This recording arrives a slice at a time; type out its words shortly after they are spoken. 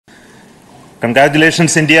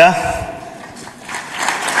Congratulations, India.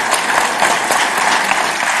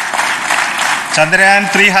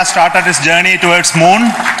 Chandrayaan-3 has started its journey towards moon.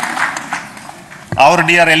 Our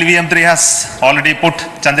dear LVM-3 has already put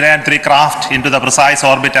Chandrayaan-3 craft into the precise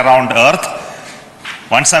orbit around Earth.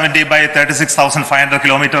 170 by 36,500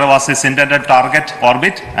 kilometers was its intended target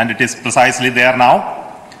orbit, and it is precisely there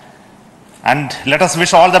now. And let us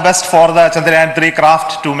wish all the best for the Chandrayaan-3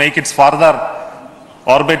 craft to make its further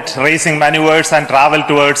orbit racing maneuvers and travel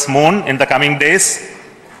towards moon in the coming days.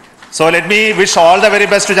 So let me wish all the very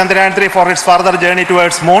best to Chandrayaan-3 for its further journey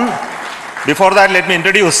towards moon. Before that, let me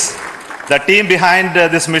introduce the team behind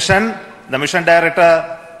this mission, the mission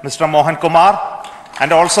director, Mr. Mohan Kumar,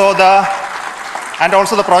 and also the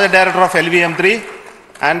project director of LVM-3,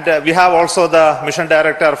 and we have also the mission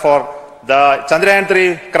director for the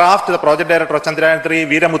Chandrayaan-3 craft, the project director of Chandrayaan-3,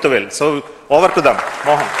 Veera Muthuvel. So over to them,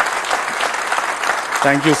 Mohan.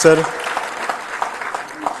 Thank you, sir.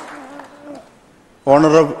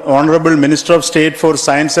 Honorable Minister of State for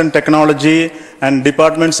Science and Technology and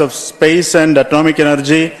Departments of Space and Atomic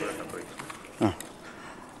Energy,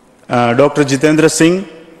 Dr. Jitendra Singh,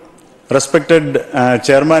 respected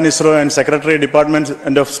Chairman ISRO and Secretary Department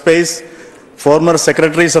of Space, former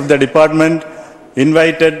secretaries of the department,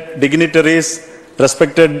 invited dignitaries,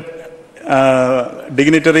 respected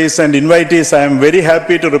dignitaries and invitees. I am very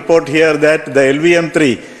happy to report here that the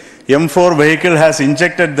LVM-3 M4 vehicle has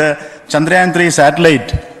injected the Chandrayaan-3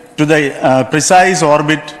 satellite to the precise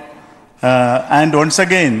orbit, and once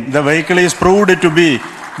again the vehicle is proved to be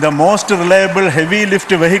the most reliable heavy lift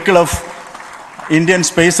vehicle of Indian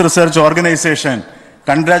Space Research Organization.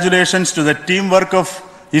 Congratulations to the teamwork of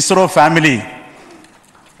ISRO family.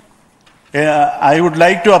 I would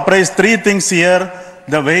like to appraise three things here.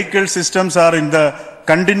 The vehicle systems are in the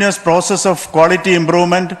continuous process of quality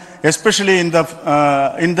improvement, especially in the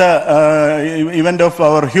event of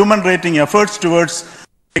our human rating efforts towards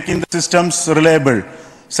making the systems reliable.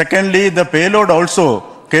 Secondly, the payload also,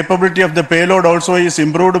 capability of the payload also is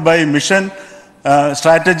improved by mission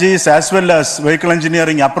strategies as well as vehicle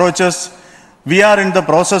engineering approaches. We are in the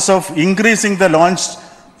process of increasing the launch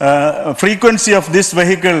frequency of this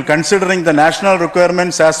vehicle considering the national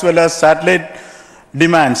requirements as well as satellite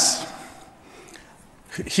demands.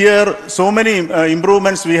 Here, so many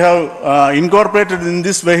improvements we have incorporated in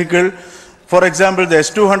this vehicle. For example, the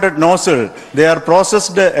S200 nozzle, they are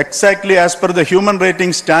processed exactly as per the human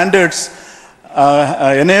rating standards,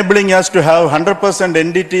 enabling us to have 100%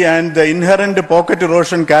 NDT, and the inherent pocket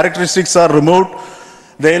erosion characteristics are removed.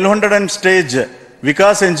 The L100 stage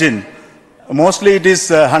Vikas engine, mostly it is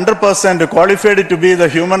 100% qualified to be the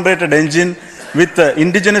human rated engine with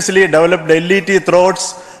indigenously developed LET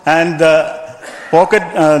throats, and the pocket,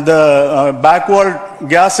 the back wall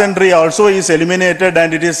gas entry also is eliminated,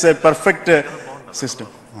 and it is a perfect system.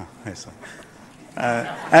 Yes,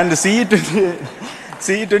 and the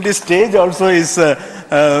CE20 stage also is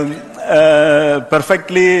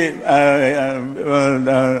perfectly,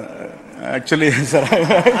 actually, sir.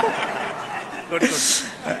 Good.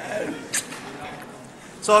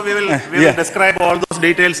 So we will describe all those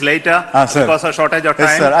details later because of shortage of time.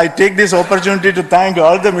 Yes, sir. I take this opportunity to thank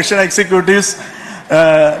all the mission executives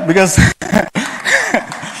because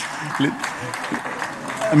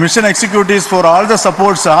mission executives for all the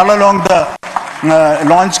supports all along the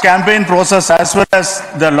launch campaign process as well as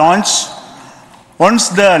the launch. Once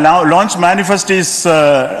the launch manifest is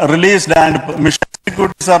released and mission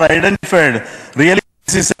executives are identified, really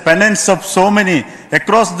this is a penance of so many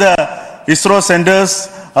across the ISRO centers,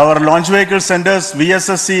 our launch vehicle centers,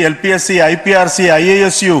 VSSC, LPSC, IPRC,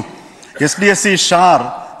 IASU, SDSC,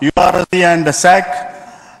 SHAR, URSC and SAC,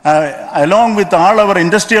 along with all our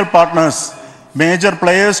industrial partners, major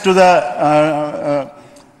players to the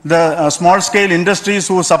small-scale industries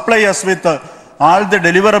who supply us with all the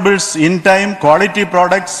deliverables in time, quality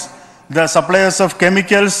products, the suppliers of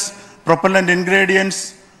chemicals, propellant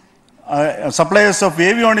ingredients, suppliers of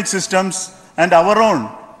avionics systems, and our own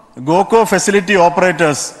GOCO facility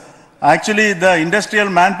operators. Actually, the industrial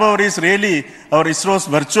manpower is really our ISRO's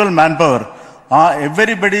virtual manpower.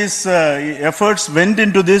 Everybody's efforts went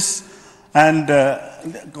into this, and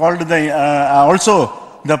also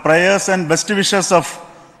the prayers and best wishes of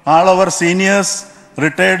all our seniors,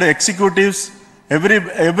 retired executives,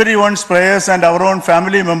 everyone's prayers and our own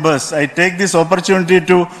family members. I take this opportunity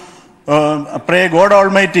to pray God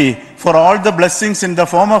Almighty for all the blessings in the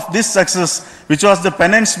form of this success, which was the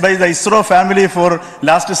penance by the ISRO family for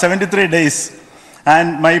last 73 days.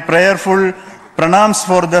 And my prayerful pranams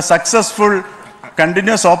for the successful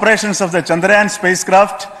continuous operations of the Chandrayaan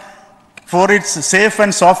spacecraft for its safe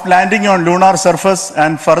and soft landing on lunar surface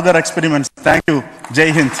and further experiments. Thank you. Jai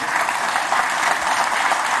Hind.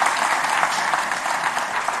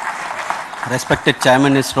 Respected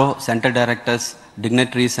Chairman ISRO, Center Directors,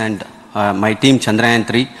 dignitaries and my team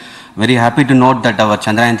Chandrayaan-3, very happy to note that our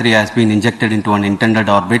Chandrayaan-3 has been injected into an intended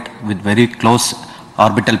orbit with very close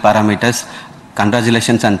orbital parameters.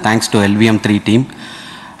 Congratulations and thanks to LVM-3 team.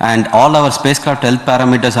 And all our spacecraft health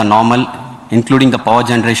parameters are normal, including the power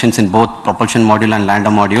generations in both propulsion module and lander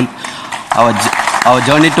module. Our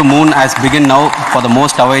journey to moon has begun now for the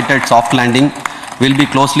most awaited soft landing. We'll be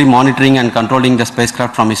closely monitoring and controlling the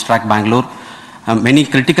spacecraft from ISRO Bangalore. Many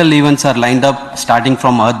critical events are lined up, starting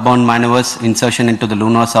from earthbound maneuvers, insertion into the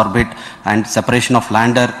lunar orbit, and separation of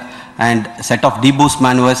lander, and set of deboost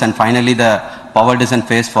maneuvers, and finally the power descent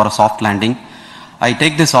phase for a soft landing. I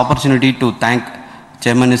take this opportunity to thank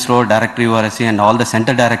Chairman ISRO, Director URSC, and all the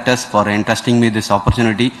center directors for entrusting me this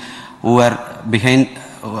opportunity, who have been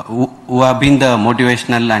the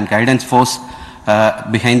motivational and guidance force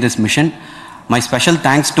behind this mission. My special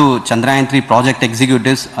thanks to Chandrayaan-3 project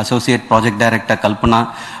executives, Associate Project Director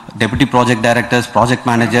Kalpana, Deputy Project Directors, Project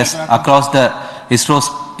Managers across the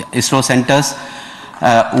ISRO centers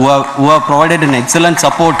who have provided an excellent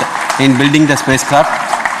support in building the spacecraft.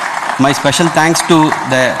 My special thanks to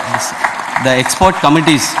the expert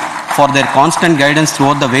committees for their constant guidance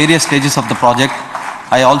throughout the various stages of the project.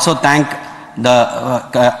 I also thank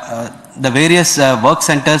the various work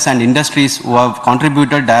centers and industries who have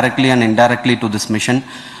contributed directly and indirectly to this mission.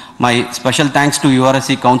 My special thanks to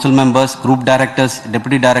URSC council members, group directors,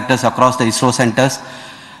 deputy directors across the ISRO centers,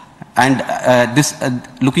 and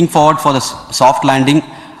looking forward for the soft landing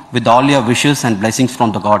with all your wishes and blessings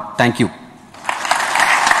from the God. Thank you.